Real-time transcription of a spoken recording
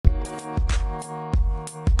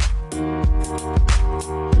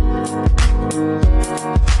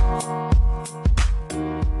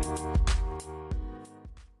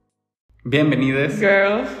Bienvenidos,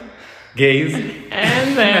 girls, gays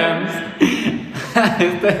and thems, a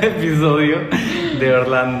este episodio de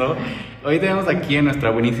Orlando. Hoy tenemos aquí a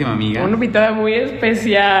nuestra buenísima amiga, una invitada muy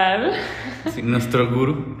especial. sí, nuestro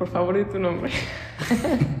gurú. Por favor, di tu nombre.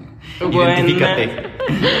 Identifícate.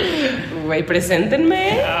 Güey,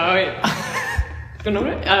 preséntenme. Ay. ¿Tu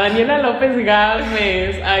nombre? A Daniela López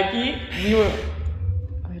Gámez. Aquí.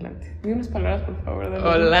 Adelante. Di unas palabras, por favor. Daniela.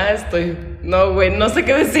 Hola, estoy. No, güey, no sé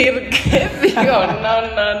qué decir. ¿Qué digo? No.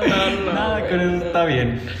 Nada, güey, con eso está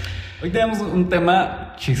bien. Hoy tenemos un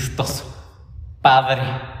tema chistoso, padre,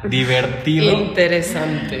 divertido.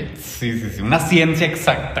 Interesante. Sí, una ciencia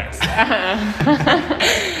exacta.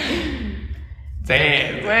 Sí.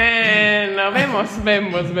 Bueno,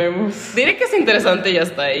 vemos. Diré que es interesante y ya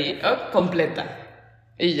está ahí. Oh, completa.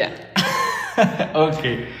 Y ya. Ok.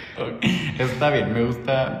 Está bien, me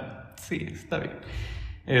gusta. Sí, está bien.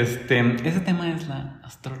 Ese tema es la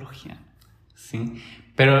astrología, ¿sí?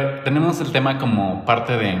 Pero tenemos el tema como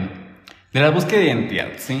parte de la búsqueda de identidad,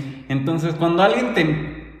 ¿sí? Entonces, cuando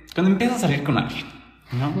empiezas a salir con alguien,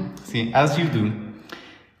 ¿no? Sí, as you do,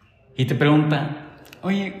 y te pregunta,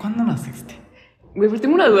 oye, ¿cuándo naciste? Güey, pero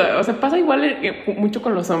tengo una duda. O sea, pasa igual mucho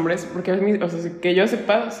con los hombres, porque a veces, o sea, que yo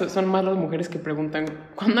sepa, son más las mujeres que preguntan,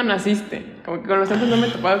 ¿cuándo naciste? Como que con los hombres no me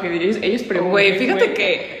he topado que ellos preguntan. Güey, fíjate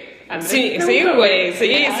que... Sí, güey,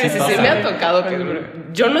 sí, me ha tocado que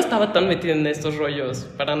yo no estaba tan metida en estos rollos,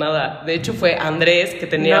 para nada. De hecho fue Andrés, que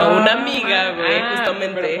tenía una amiga, güey,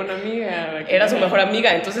 justamente. Pero una amiga. Era su mejor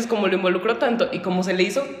amiga, entonces como lo involucró tanto y como se le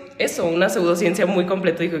hizo eso, una pseudociencia muy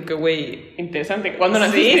completa, dijo que, güey... Interesante, ¿cuándo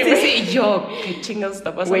naciste? Sí, y yo, ¿qué chingados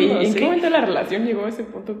está pasando? Güey, ¿en qué momento la relación llegó a ese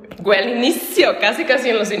punto? Güey, al inicio, casi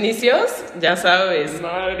en los inicios, ya sabes.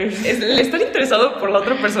 El estar interesado por la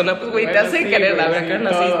otra persona, pues, güey, te hace querer la verdad que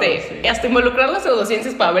naciste. Sí. Hasta involucrar las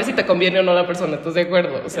pseudociencias para ver si te conviene o no la persona, ¿estás de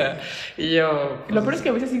acuerdo? O sea, y yo... Lo peor es que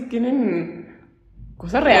a veces sí tienen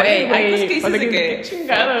cosas reales, güey. Hay cosas que dices de que... ¿Qué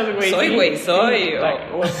chingados, güey? Soy, güey, soy.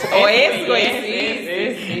 O es, güey,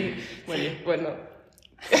 sí. Bueno.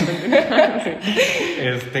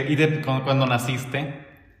 Y cuando naciste,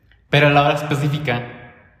 pero a la hora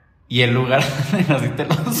específica y el lugar donde naciste,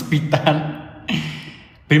 el hospital.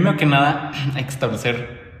 Primero que nada, hay que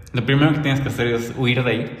establecer... Lo primero que tienes que hacer es huir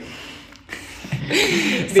de ahí.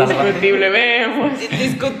 Discutible, vemos.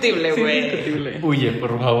 Discutible, güey. Discutible. Huye,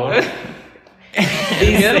 por favor.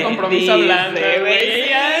 Dice compromiso hablando, güey.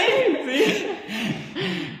 Sí.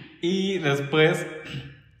 Y después,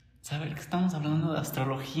 saber que estamos hablando de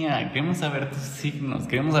astrología. Queremos saber tus signos,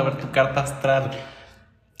 queremos saber tu carta astral.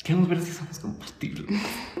 Queremos ver si somos compatibles.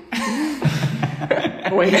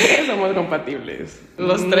 Güey, ¿en qué somos compatibles?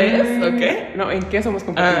 ¿Los tres? ¿O qué? No, ¿en qué somos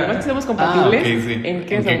compatibles? ¿No es que somos compatibles? Okay, sí. ¿En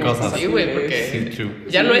qué somos cosas? compatibles? Sí, güey, porque sí, true.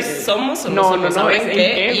 Ya no es somos o no somos. No, ¿Saben es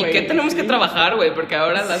qué? ¿Y qué tenemos que trabajar, güey? Porque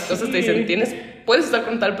ahora las cosas te dicen, puedes estar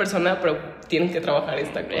con tal persona, pero tienen que trabajar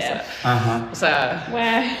esta cosa. Ajá. O sea,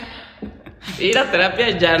 ir a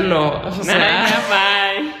terapia ya no. O sea,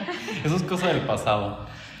 bye. Eso es cosa del pasado.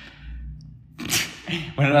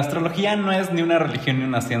 Bueno, la astrología no es ni una religión ni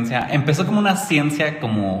una ciencia. Empezó como una ciencia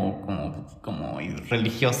como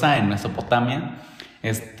religiosa en Mesopotamia.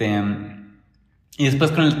 Y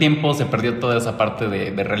después con el tiempo se perdió toda esa parte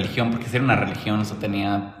de religión, porque si era una religión, eso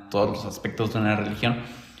tenía todos los aspectos de una religión.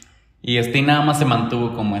 Y nada más se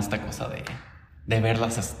mantuvo como esta cosa de ver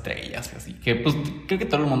las estrellas y así. Que pues creo que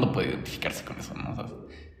todo el mundo puede identificarse con eso, ¿no? O sea,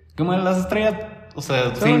 como las estrellas, o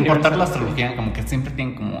sea, sin importar la astrología, como que siempre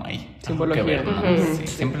tienen como ahí algo que ver, ¿no? Sí,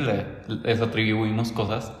 siempre les atribuimos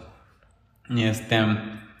cosas.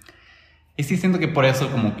 Y sí siento que por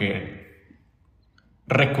eso como que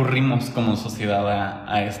recurrimos como sociedad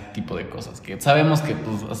a este tipo de cosas. Que sabemos que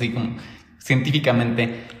pues así como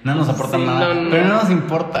científicamente no nos aportan nada, pero no nos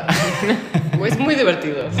importa. Es muy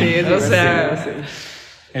divertido. Sí, o sea...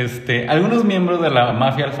 Algunos miembros de la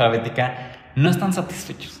mafia alfabética no están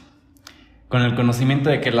satisfechos con el conocimiento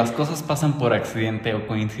de que las cosas pasan por accidente o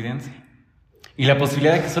coincidencia, y la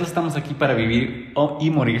posibilidad de que solo estamos aquí para vivir y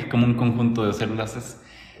morir como un conjunto de células es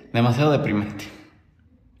demasiado deprimente.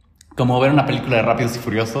 Como ver una película de Rápidos y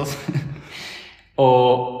Furiosos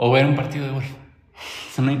o ver un partido de golf.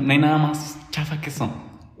 O sea, no hay nada más chafa que eso.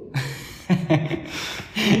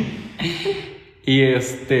 Y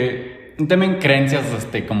también creencias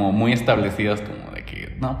como muy establecidas, como de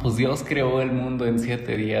que no, pues Dios creó el mundo en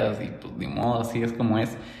 7 días y pues ni modo, así es como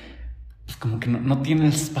es. Pues como que no tiene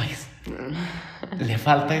el spice. Le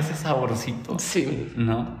falta ese saborcito. Sí.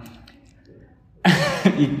 ¿No?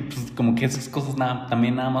 Y pues como que esas cosas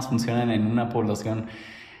también nada más funcionan en una población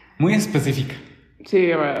muy específica.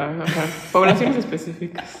 Sí, poblaciones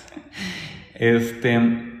específicas.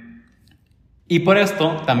 Y por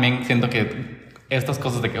esto también siento que estas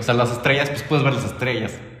cosas de que, o sea, las estrellas, pues puedes ver las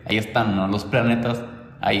estrellas, ahí están, ¿no? Los planetas,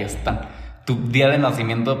 ahí están. Tu día de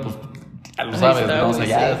nacimiento, pues ya lo sabes, ¿no? O sea,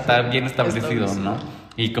 ya está bien establecido, ¿no?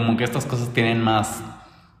 Y como que estas cosas tienen más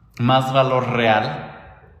valor real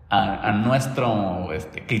a nuestro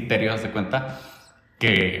criterio, haz de cuenta,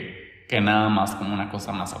 que nada más como una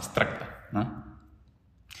cosa más abstracta, ¿no?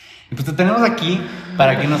 Y pues te tenemos aquí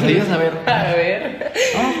para que nos ayudes a ver. A ver.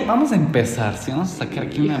 Vamos a empezar, ¿sí? Vamos a sacar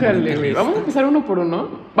aquí una Híjole, vamos a empezar uno por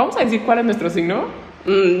uno. Vamos a decir cuál es nuestro signo.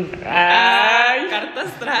 ¿Carta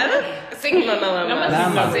astral? Signo nada más.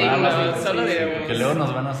 Nada más, Solo diremos. Que luego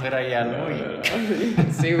nos van a hacer ahí algo.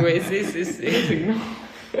 Sí, güey, sí. Signo.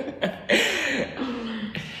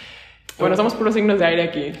 Bueno, somos puros signos de aire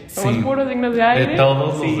aquí. Somos puros signos de aire. De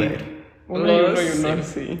todos los de aire. Uno y uno,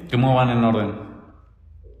 sí. ¿Cómo van en orden?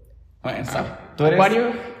 Bueno, tú eres...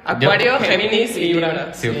 Acuario, Géminis y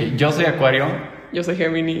Libra. Sí, ok. Yo soy Acuario. Yo soy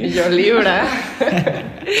Géminis. Yo Libra.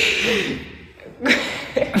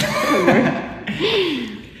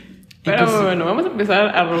 Pero pues, bueno, vamos a empezar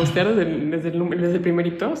a rostear desde el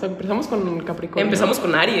primerito. O sea, empezamos con Capricornio. Empezamos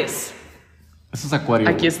con Aries. Eso es Acuario.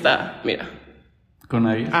 Aquí está, mira. ¿Con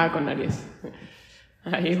Aries? Con Aries.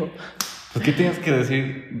 Ay, hijo. Pues, ¿qué tienes que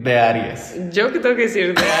decir de Aries? ¿Yo qué tengo que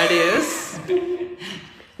decir de Aries?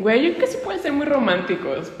 Güey, yo creo que sí pueden ser muy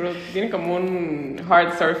románticos, pero tienen como un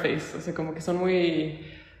hard surface. O sea, como que son muy...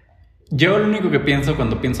 Yo lo único que pienso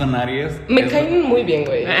cuando pienso en Aries... Me caen muy bien,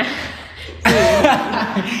 güey.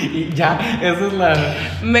 Y ya, esa es la...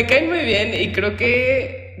 Me caen muy bien y creo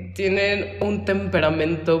que tienen un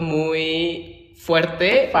temperamento muy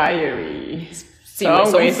fuerte. Fiery. Sí,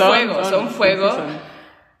 son fuego. Sí.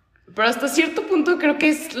 Pero hasta cierto punto creo que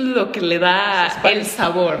es lo que le da el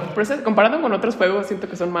sabor. Pero comparando con otros juegos, siento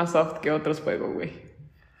que son más soft que otros juegos, güey.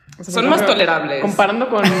 O sea, son más tolerables. Comparando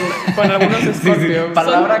con algunos Scorpio. Sí,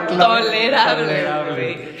 palabra son clave.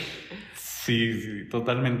 tolerables. Sí,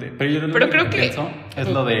 totalmente. Pero yo lo creo que pienso es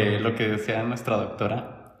lo que decía nuestra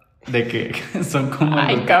doctora. De que son como...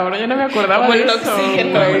 Ay, cabrón, yo no me acordaba como de el eso.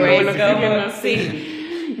 oxígeno, güey. Sí.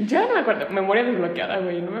 Ya no me acuerdo. Memoria desbloqueada,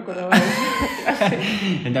 güey. No me acordaba de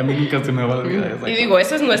eso. A mí nunca se me va a olvidar eso. Y digo,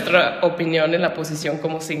 esa es nuestra opinión en la posición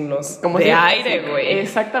como signos de aire, güey.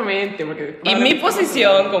 Exactamente. Porque y mi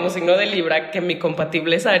posición como signo de Libra, que mi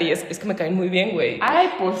compatible es Aries, es que me caen muy bien, güey. Ay,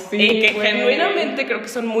 pues sí. Y que güey. genuinamente creo que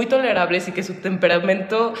son muy tolerables y que su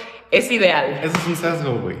temperamento es ideal. Eso es un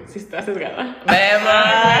sesgo, güey. Sí, está sesgada.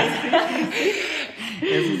 Vemos.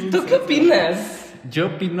 ¿Tú qué opinas? Yo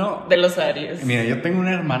opino... De los Aries. Mira, yo tengo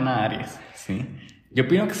una hermana Aries, ¿sí? Yo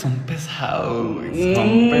opino que son pesados, güey.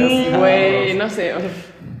 Son pesados. Güey, no sé, o sea...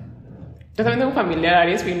 Yo también tengo un familiar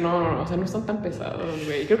Aries y no están tan pesados,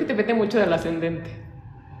 güey. Creo que te mete mucho del ascendente.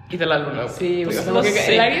 Y de la luna. Sí, güey. Pues O sea, no porque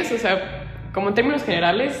sé. el Aries, o sea, como en términos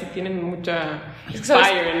generales, sí tienen mucha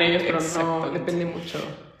fire en ellos, pero no depende mucho.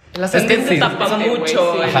 El ascendente tapa son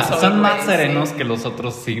mucho. güey, sí. Ajá, son más serenos que los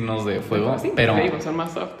otros signos de fuego, Sí, pero... te digo, son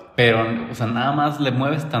más soft. Pero, o sea, nada más le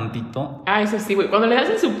mueves tantito. Eso sí, güey. Cuando le das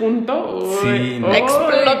en su punto, Sí, no.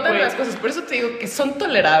 Explotan güey. las cosas. Por eso te digo que son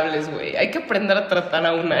tolerables, güey. Hay que aprender a tratar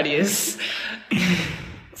a un Aries.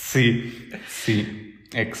 Sí,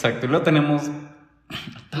 exacto. Y luego tenemos...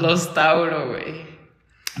 Los Tauro, güey.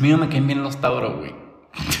 A mí no me caen bien los Tauro, güey.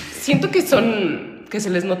 Siento que se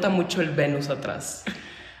les nota mucho el Venus atrás.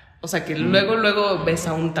 O sea, que luego ves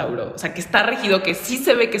a un Tauro. O sea, que está regido, que sí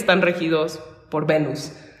se ve que están regidos por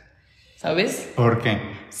Venus. ¿Sabes? ¿Por qué?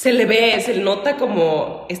 Se le ve, se le nota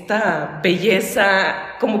como esta belleza,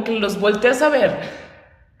 como que los volteas a ver.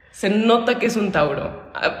 Se nota que es un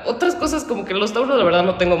Tauro. Otras cosas como que los Tauros, la verdad,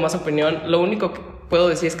 no tengo más opinión. Lo único que puedo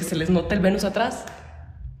decir es que se les nota el Venus atrás.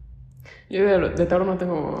 Yo de Tauro no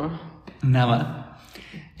tengo... Nada.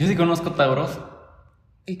 Yo sí conozco Tauros.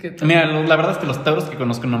 ¿Y qué tal? Mira, la verdad es que los Tauros que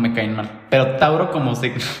conozco no me caen mal. Pero Tauro como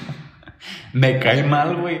signo me cae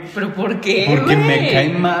mal, güey. ¿Pero por qué, Porque güey? me cae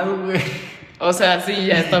mal, güey. O sea, sí,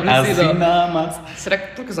 ya establecido. Así nada más. ¿Será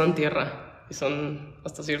que porque son tierra? Y son,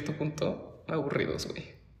 hasta cierto punto, aburridos,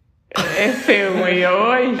 güey. Güey,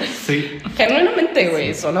 hoy. Sí. Genuinamente,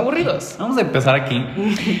 güey, son aburridos. Vamos a empezar aquí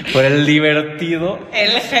por el divertido.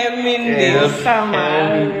 El Géminis. Puta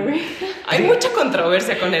madre, güey. Hay mucha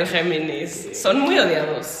controversia con el Géminis. Son muy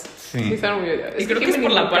odiados. Sí, Sí. están muy odiados. Y creo que es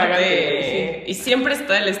por la Géminis parte... Y siempre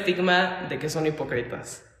está el estigma de que son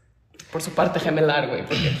hipócritas. Por su parte gemelar, güey,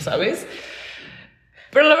 porque, ¿sabes?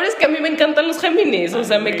 Pero la verdad es que a mí me encantan los Géminis. O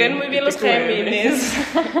sea, me caen muy bien los Géminis.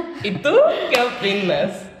 ¿Y tú qué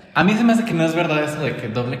opinas? A mí se me hace que no es verdad eso de que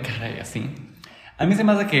doble cara y así. A mí se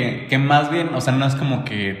me hace que más bien, o sea, no es como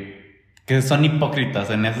que son hipócritas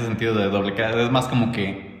en ese sentido de doble cara. Es más como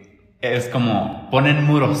que es como ponen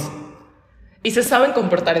muros. Y se saben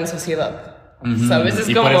comportar en sociedad. ¿Sabes? Es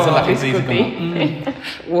y como... por eso la gente dice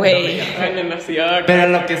como... Güey. Pero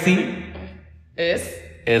lo que sí...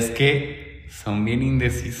 Es que son bien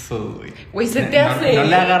indecisos, güey. Güey, se te hace... No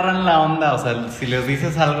le agarran la onda. O sea, si les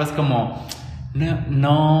dices algo es como...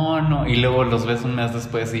 No. Y luego los ves un mes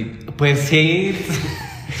después y... Pues sí.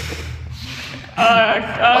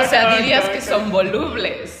 O sea, dirías que son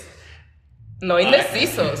volubles. No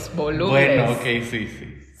indecisos, volubles. Bueno, ok,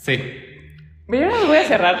 sí. Yo no los voy a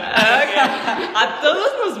cerrar. A todos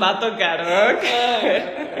nos va a tocar, ¿ok?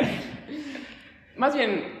 Más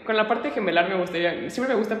bien, con la parte gemelar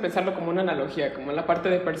siempre me gusta pensarlo como una analogía, como la parte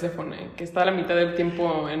de Perséfone, que está la mitad del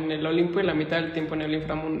tiempo en el Olimpo y la mitad del tiempo en el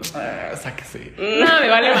inframundo. Sáquese. No, me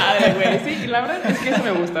vale madre, güey. Sí, la verdad es que eso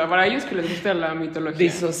me gusta. Para ellos que les gusta la mitología.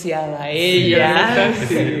 Disociada ella.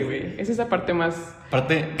 Sí, güey. Es esa parte más...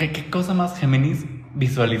 Aparte, ¿qué cosa más Géminis?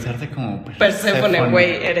 Visualizarte como Perséfone,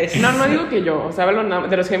 güey, eres. No digo que yo, o sea, hablo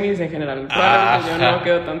de los Géminis en general. Probablemente yo no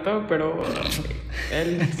quedo tanto, pero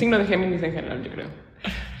el signo de Géminis en general, yo creo.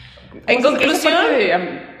 En conclusión, parte de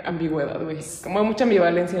ambigüedad, güey. Como hay mucha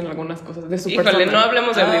ambivalencia en algunas cosas de su persona. Híjole, no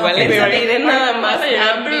hablemos de ambivalencia ni de nada más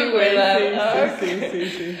ambigüedad.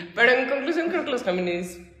 Sí. Pero en conclusión, creo que los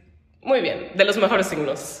Géminis, muy bien, de los mejores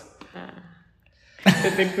signos.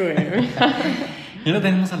 Y ahora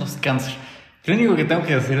tenemos a los Cáncer. Lo único que tengo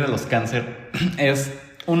que decir de los Cáncer es,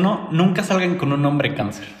 uno, nunca salgan con un hombre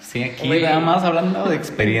Cáncer. ¿Sí? Aquí nada más hablando de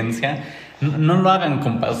experiencia, no lo hagan,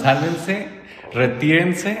 compa. Sálvense,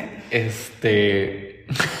 retírense,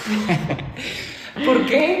 ¿Por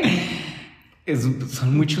qué?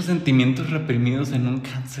 Son muchos sentimientos reprimidos en un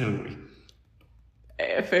Cáncer, güey.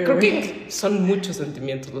 Creo que son muchos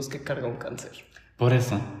sentimientos los que carga un Cáncer. Por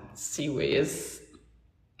eso. Sí, güey, es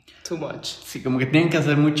too much. Sí, como que tienen que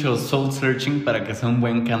hacer mucho soul searching para que sea un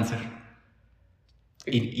buen Cáncer.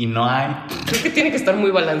 Y no hay. Creo que tiene que estar muy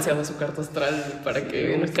balanceado su carta astral para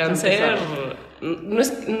que un Cáncer...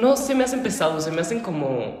 No se me hacen pesados, se me hacen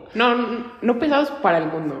como... No pesados para el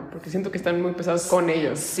mundo, porque siento que están muy pesados con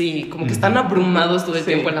ellos. Sí, como que están abrumados todo el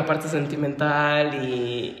tiempo en la parte sentimental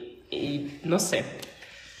y no sé.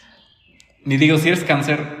 Ni digo, si eres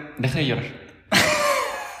Cáncer, deja de llorar.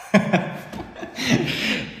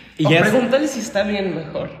 O pregúntale si está bien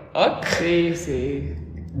mejor. ¿Ok? Sí.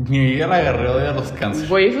 Mira, ya la agarré odio a los Cáncer.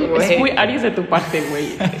 Güey, eso es muy Aries de tu parte,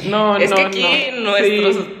 güey. Es que aquí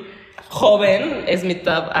nuestro joven es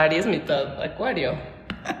mitad Aries, mitad Acuario.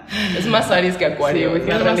 Es más Aries que Acuario. Sí,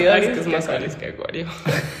 la realidad es que es más Aries que Acuario.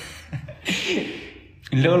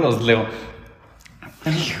 Y luego los Leo.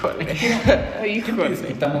 Híjole.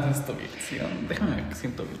 Discutamos esto bien. Déjame que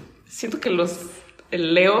siento bien. Siento que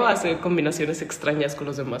el Leo hace combinaciones extrañas con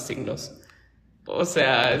los demás signos. O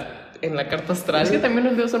sea, en la carta astral. Es que también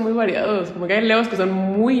los Leos son muy variados. Como que hay Leos que son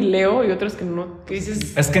muy Leo y otros que no. ¿Qué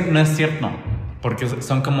dices? Es que no es cierto. Porque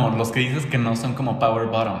son como los que dices que no son como power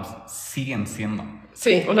bottoms. Siguen siendo.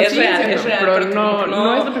 Sí, o sea, es real. Pero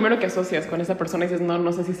no es lo primero que asocias con esa persona y dices,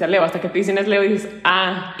 no sé si sea Leo. Hasta que te dicen es Leo y dices,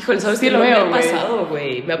 híjole, ¿sabes sí qué? lo veo, me ha pasado,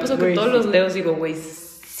 güey. Me ha pasado que todos los Leos digo, güey,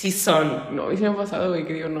 sí son. No, y sí me ha pasado, güey,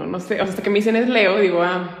 que digo, no sé. O sea, hasta que me dicen es Leo, digo,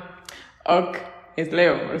 ok, es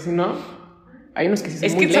Leo. Pero si no, hay unos que sí son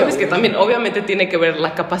es muy que Leo, sabes güey. que también obviamente tiene que ver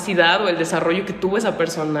la capacidad o el desarrollo que tuvo esa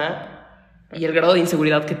persona y el grado de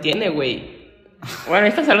inseguridad que tiene, güey. Bueno,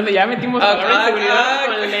 estás hablando, ya metimos la inseguridad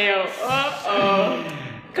con Leo.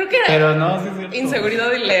 Creo que era. Pero no, sí es cierto.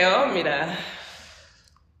 Inseguridad y Leo, mira.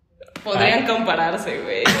 Podrían compararse,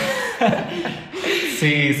 güey.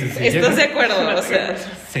 Sí. ¿Estás de acuerdo? O sea.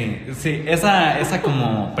 Sí. Esa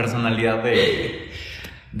como personalidad de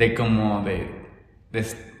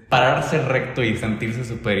pararse recto y sentirse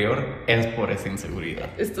superior es por esa inseguridad.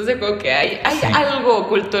 ¿Estás de acuerdo que hay algo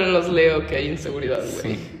oculto en los Leo que hay inseguridad,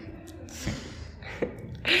 güey? Sí.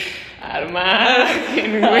 Armar.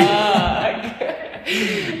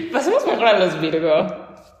 Pasemos mejor a los Virgo.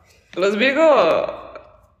 Los Virgo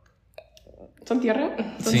 ¿son tierra?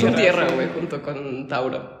 Son tierra, güey, junto con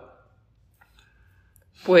Tauro.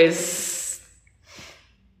 Pues,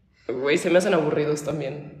 güey, se me hacen aburridos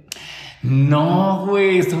también. No,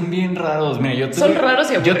 güey, son bien raros. Mira, son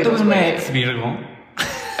raros y aburridos. Yo tuve una güey. ex Virgo.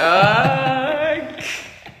 Ay.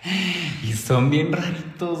 Y son bien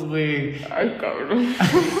raritos, güey. Ay, cabrón.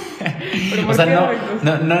 O sea,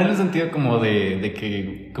 no en el sentido como de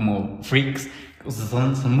que como freaks. O sea,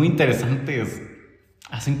 son muy interesantes.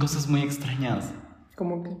 Hacen cosas muy extrañas.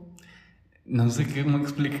 ¿Cómo que? No sé cómo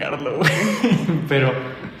explicarlo, güey. Pero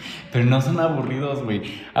no son aburridos, güey.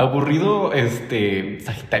 Aburrido,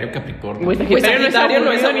 Sagitario, Capricornio. Güey, Sagitario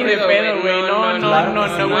no es aburrido ni de pedo, güey. No,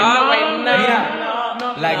 güey.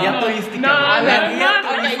 Mira, La guía turística. no, La no, guía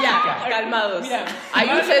Ok, turística. ya, calmados. Mira, hay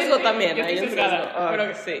un sesgo también. Yo Hay estoy un sesgo. sesgada,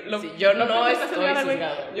 pero Sí, lo- sí, yo no López está estoy sesgada, güey.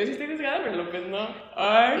 sesgada. Yo sí estoy sesgada, pero López no.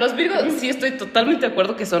 Ay. Los Virgos, sí estoy totalmente de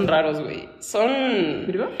acuerdo que son raros, güey. Son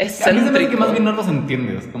 ¿Virgo? A mí se me hace excéntricos. que más bien no los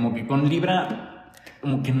entiendes. Como que con Libra,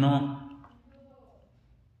 como que no.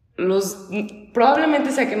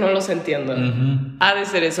 Probablemente sea que no los entiendo. Ujú. Ha de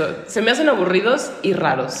ser eso. Se me hacen aburridos y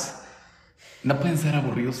raros. No pueden ser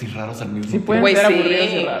aburridos y raros al mismo Sí tiempo. pueden Güey, ser sí.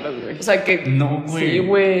 aburridos y raros, güey. O sea que No, güey. Sí,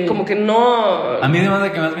 güey. como que no. A mí además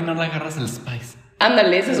de que más bien no le agarras el spice.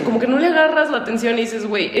 Ándale, es eso. Como que no le agarras la atención y dices,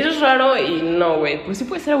 güey, eres raro y no, güey. Pues sí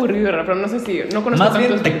puede ser aburrido y raro, pero no sé si... No conozco Más bien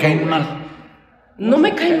tantos te Virgo, caen güey. mal. No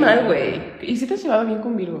me caen mal, güey. ¿Y si te has llevado bien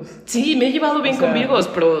con Virgos? Sí, me he llevado bien O sea- con Virgos,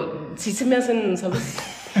 pero sí se me hacen, ¿sabes?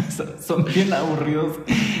 Son bien aburridos,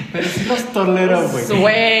 pero sí los tolero, güey.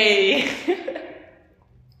 Güey.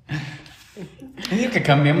 Yo digo que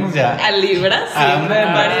cambiemos ya. A Libra, sí, Ah, me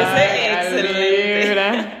ah, parece excelente.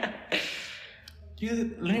 Libra. Yo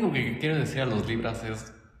lo único que quiero decir a los Libras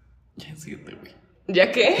es... Ya decídete, güey.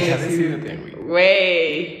 ¿Ya qué? Ya decídete, güey.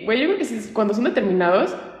 Güey. Güey, yo creo que sí, cuando son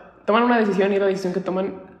determinados, toman una decisión y la decisión que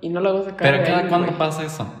toman y no la vas a sacar. Pero de cada ahí, cuándo güey. pasa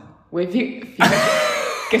eso. Güey, fíjate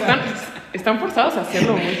que están forzados a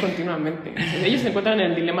hacerlo muy continuamente. Ellos se encuentran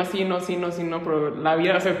en el dilema sí, no, pero la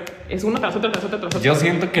vida, o sea, es una tras otra, tras otra, tras otra. Yo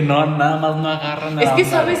siento que no, nada más no agarran nada. Es que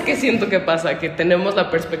sabes qué siento que pasa, que tenemos la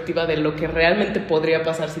perspectiva de lo que realmente podría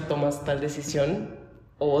pasar si tomas tal decisión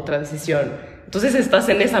o otra decisión. Entonces estás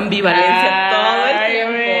en esa ambivalencia todo el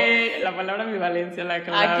tiempo. Güey, la palabra ambivalencia, la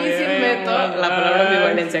clave. Aquí sí meto la palabra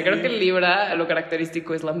ambivalencia. Creo que el Libra, lo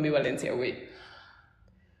característico es la ambivalencia, güey.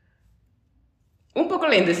 Un poco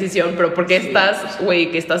la indecisión, pero porque estás,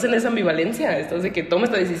 güey, que estás en esa ambivalencia. Estás de que tomo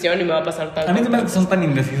esta decisión y me va a pasar tal. A mí se me hace tal. que son tan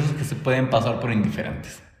indecisos que se pueden pasar por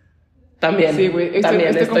indiferentes. También. Sí, güey, estoy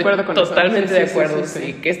estoy concuerdo con eso. totalmente Sí, de sí, acuerdo. sí, sí, Sí,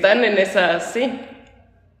 sí. que están en esa, sí.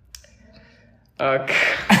 Ok.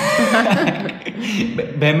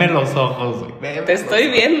 Veme los ojos, güey. Veme Te los estoy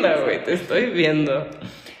ojos. viendo, güey, te estoy viendo.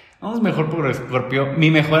 Vamos mejor por Escorpio.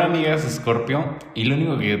 Mi mejor amiga es Escorpio. Y lo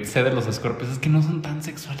único que sé de los Escorpios es que no son tan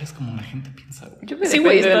sexuales como la gente piensa, güey. Yo me Sí,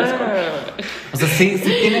 güey, depende de está... los O sea, sí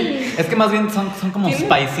tienen. Es que más bien son como ¿Tienen?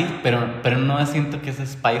 spicy, pero no siento que ese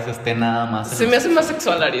spice esté nada más. en Se los- me hace más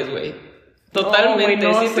sexual Aries, güey. Totalmente.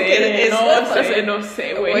 No, güey, Siento que no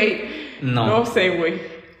sé, güey. No. No sé, güey.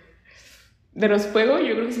 De los fuegos,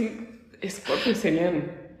 yo creo que sí. Scorpio serían.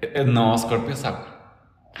 No, Escorpio es agua.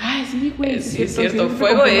 Ay, sí, güey. Sí, es cierto. siempre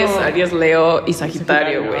Fuego confundo. es Aries, Leo y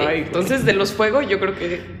Sagitario, Sagitario, ay, güey. güey. Entonces, de los fuego, yo creo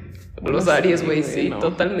que los No sé, Aries, güey, güey, sí, no.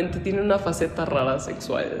 totalmente tienen una faceta rara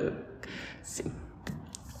sexual. Sí.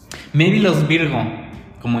 Maybe los Virgo,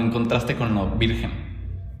 como en contraste con lo Virgen.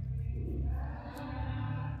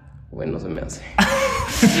 Bueno, se me hace.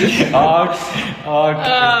 Está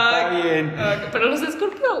bien. Pero los de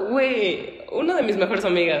Escorpio, güey. Una de mis mejores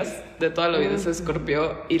amigas de toda la vida es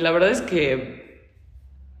Escorpio. Y la verdad es que.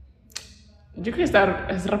 Yo creo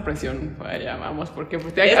que es represión. Vaya, vamos, porque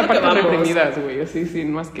pues, hay Es lo que partes vamos. reprimidas, güey. Así,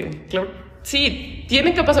 sin más que. Claro. Sí,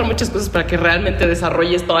 tienen que pasar muchas cosas para que realmente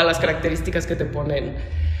desarrolles todas las características que te ponen.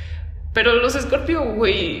 Pero los Escorpio,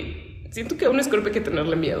 güey. Siento que a un Escorpio hay que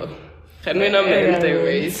tenerle miedo. Genuinamente,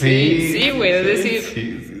 güey. Sí, güey. Es decir,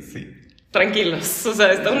 Sí. tranquilos. O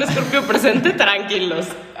sea, está un Escorpio presente, tranquilos.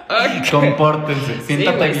 Ok. Compórtense, Sí,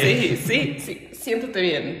 siéntate güey, bien. sí. Siéntate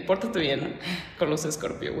bien, pórtate bien con los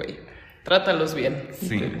Escorpio, güey. Trátalos bien.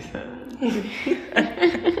 Sí.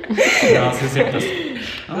 No, sí es cierto.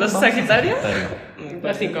 No, ¿Los vamos a Sagitario?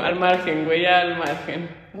 Las 5, al margen, güey, al margen.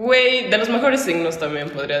 Güey, de los mejores signos también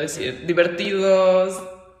podría decir. Divertidos.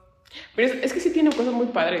 Pero es que sí tiene cosas muy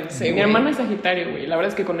padres. Sí, Mi güey. hermana es Sagitario, güey. La verdad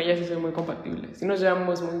es que con ella sí soy muy compatible. Sí nos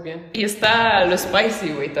llevamos muy bien. Y está lo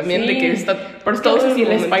spicy, güey, también Sí, de que está pero es que a todo veces si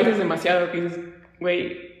el el momento. spice es demasiado, que dices,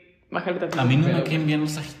 güey, bájale tantito. A mí no me pero- caen bien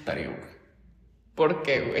los Sagitario, güey. ¿Por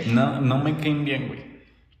qué, güey? No me caen bien, güey.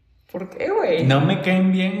 ¿Por qué, güey? No me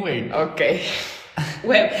caen bien, güey. Ok.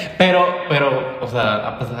 Güey, Pero, o sea,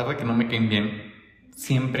 a pesar de que no me caen bien,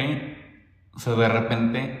 siempre, o sea, de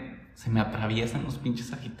repente se me atraviesan los pinches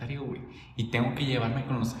Sagitario, güey. Y tengo que llevarme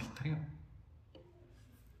con los Sagitario.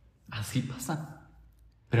 Así pasa.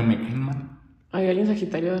 Pero me caen mal. ¿Hay alguien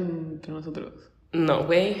Sagitario entre nosotros? no,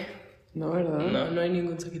 güey. No, ¿verdad? No hay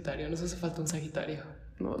ningún Sagitario. Nos hace falta un Sagitario.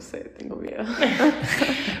 No sé, tengo miedo.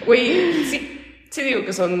 Güey, sí digo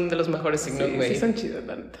que son de los mejores signos, Sí, güey. sí son chidos,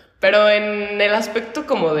 la neta. Pero en el aspecto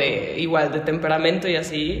como de, igual, de temperamento y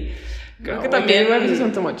así, creo No, que güey, también a veces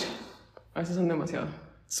son too much. A veces son demasiado.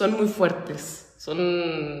 son muy fuertes.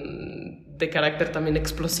 Son de carácter también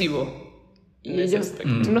explosivo. Y ellos,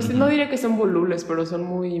 aspecto. no sé, no diría que son volubles, pero son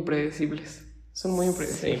muy impredecibles. Son muy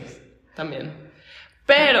impredecibles. Sí, también.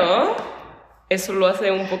 Pero eso lo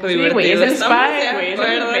hace un poco divertido. Güey, es el Estamos spy, güey. Es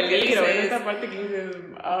el peligro. dices, Es esa parte que dices,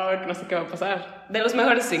 que no sé qué va a pasar. de los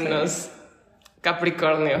mejores signos,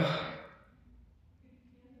 Capricornio.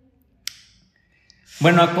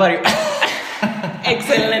 Bueno, Acuario.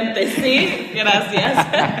 Excelente, sí, gracias.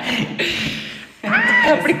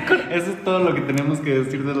 Capricornio. Eso es todo lo que tenemos que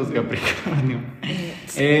decir de los Capricornio.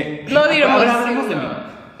 No diremos. Ahora hablemos de mí.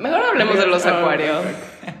 Mejor hablemos de los Acuario.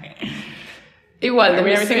 Igual, de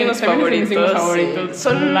mis signos favoritos. Sí.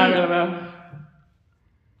 Son, la verdad.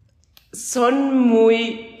 Son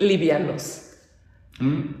muy livianos.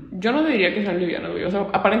 Yo no diría que sean livianos, güey. O sea,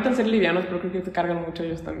 aparentan ser livianos, pero creo que te cargan mucho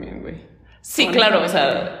ellos también, güey. Sí, claro, o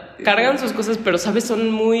sea, cargan sus cosas, pero, ¿sabes? Son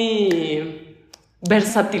muy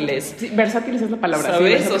versátiles. Sí, versátiles es la palabra.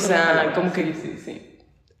 ¿Sabes? Sí, o sea, como que sí.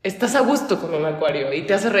 estás a gusto con un Acuario y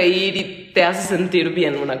te hace reír y te hace sentir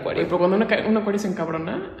bien un Acuario. Oye, pero cuando un Acuario se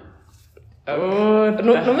encabrona...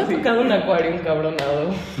 no me ha tocado un Acuario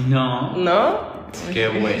encabronado. No. ¿No? Qué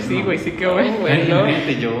bueno. Sí, güey, sí, qué bueno. Bueno.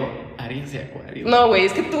 Imagínate yo, Aries y Acuario. No, güey,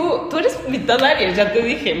 es que tú eres mitad Aries, ya te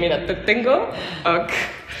dije, mira, te tengo. Ok.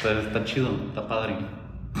 Pero está chido, está padre.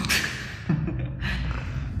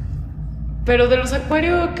 Pero de los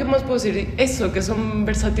Acuario, ¿qué más puedo decir? Eso, que son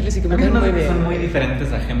versátiles y que me caen muy bien. Son muy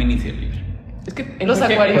diferentes a Géminis y el Libra. Es que Los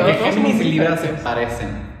Acuarios. Porque todos Géminis somos y Libra se diferentes. parecen.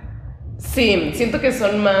 Sí, siento que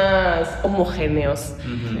son más homogéneos.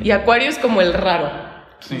 Y Acuario es como el raro.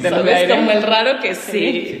 Sí. De los de ¿Sabes? aire. Como el raro que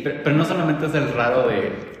sí. Sí, pero no solamente es el raro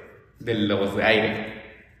de los de aire.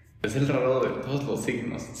 Es el raro de todos los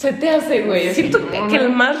signos. Se te hace, güey. Sí, Siento no, que no. el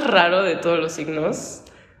más raro de todos los signos.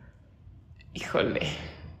 Híjole.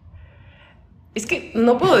 Es que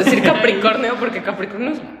no puedo decir Capricornio porque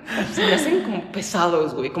Capricornio se me hacen como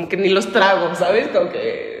pesados, güey. Como que ni los trago, ¿sabes? Como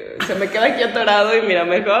que se me queda aquí atorado y mira,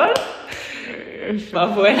 mejor va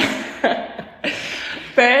afuera.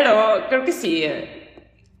 Pero creo que sí.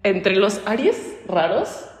 Entre los Aries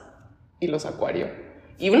raros y los Acuario.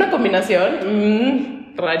 Y una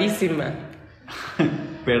combinación rarísima.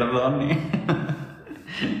 Perdone.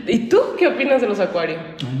 ¿Y tú qué opinas de los Acuario?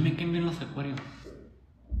 A mí me caen bien los Acuarios.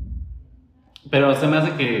 Pero se me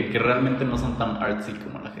hace que realmente no son tan artsy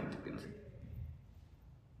como la gente piensa.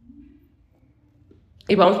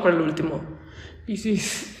 Y vamos por el último.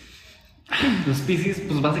 Piscis. Los Piscis,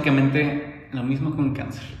 pues básicamente lo mismo con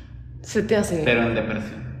Cáncer, Se te hace. pero en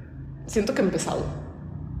depresión. Siento que empezado.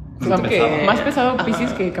 O sea, Pesado. más pesado Ajá.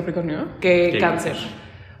 Piscis que Capricornio. Que Sí. Cáncer.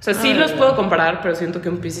 O sea, sí los puedo comparar, pero siento que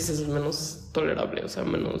un Piscis es menos tolerable. O sea,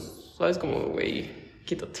 menos. ¿Sabes? Como, güey,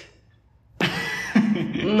 quítate.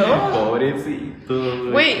 No.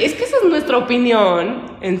 Pobrecito. Güey, es que esa es nuestra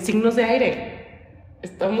opinión en signos de aire.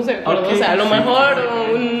 Estamos de acuerdo. Ok, O sea, a lo sí, mejor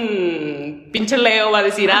sí. un pinche Leo va a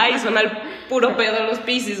decir, ay, son al puro pedo los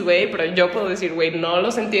Piscis, güey. Pero yo puedo decir, güey, no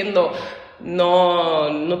los entiendo.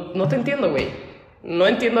 No te entiendo, güey. No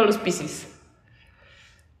entiendo a los Piscis.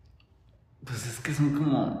 Pues es que son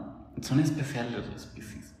como... Son especiales los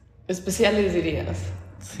Piscis. Especiales dirías.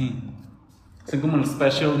 Sí. Son como los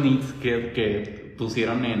special needs que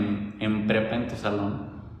pusieron en prepa en tu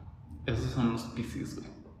salón. Esos son los Piscis, güey.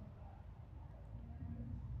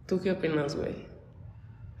 ¿Tú qué opinas, güey?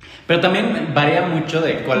 Pero también varía mucho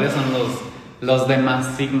de cuáles son los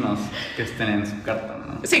demás signos que estén en su carta,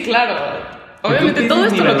 ¿no? Sí, claro. Obviamente todo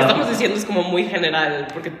esto lo que estamos diciendo es como muy general,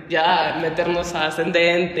 porque ya meternos a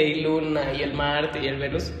ascendente y luna y el Marte y el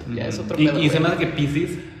Venus ya es otro pedo. Y se güey. me hace que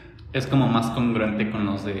Piscis es como más congruente con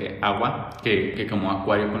los de agua que como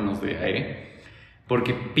Acuario con los de aire.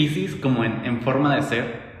 Porque Piscis, como en forma de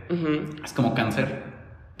ser, es como Cáncer,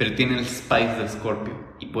 pero tiene el spice de Escorpio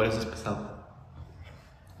y por eso es pesado.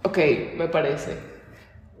 Ok, me parece.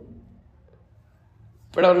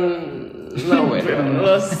 Pero no, güey.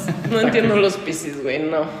 No entiendo los Piscis, güey.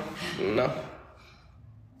 No.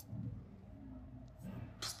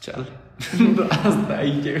 Pues chale. Hasta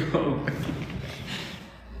ahí llegó, güey.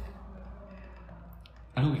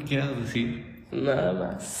 ¿Algo que quieras decir? Nada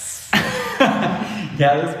más.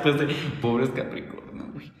 Ya después de pobres Capricornio,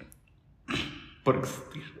 güey. Por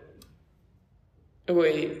existir.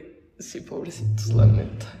 Güey, sí, pobrecitos, la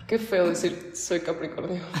neta. Qué feo decir soy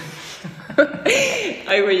Capricornio.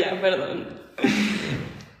 Ay, güey, ya, perdón.